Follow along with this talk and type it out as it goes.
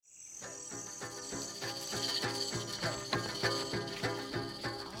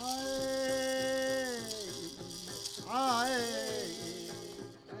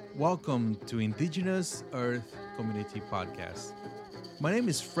Welcome to Indigenous Earth Community Podcast. My name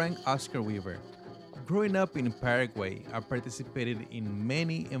is Frank Oscar Weaver. Growing up in Paraguay, I participated in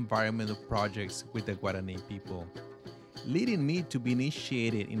many environmental projects with the Guarani people, leading me to be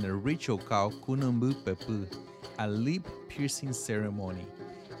initiated in a ritual called Kunumbu Pepu, a lip-piercing ceremony,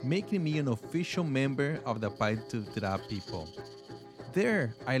 making me an official member of the Paitutira people.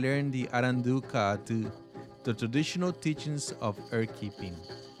 There, I learned the Arandu Kaatu, the traditional teachings of earth keeping.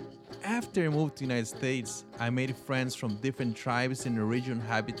 After I moved to the United States, I made friends from different tribes and region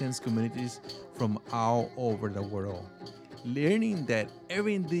inhabitants communities from all over the world, learning that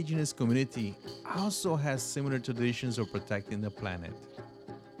every indigenous community also has similar traditions of protecting the planet.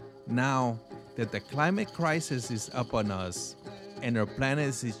 Now that the climate crisis is upon us and our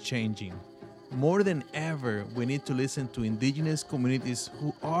planet is changing, more than ever, we need to listen to indigenous communities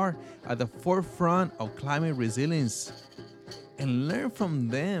who are at the forefront of climate resilience and learn from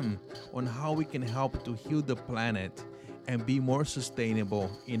them on how we can help to heal the planet and be more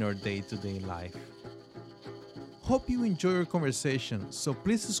sustainable in our day-to-day life. Hope you enjoy our conversation, so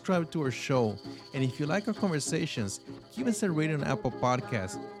please subscribe to our show. And if you like our conversations, give us a rating on Apple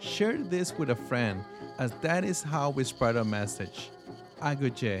Podcasts. Share this with a friend, as that is how we spread our message.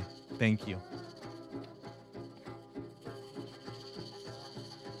 Aguche, thank you.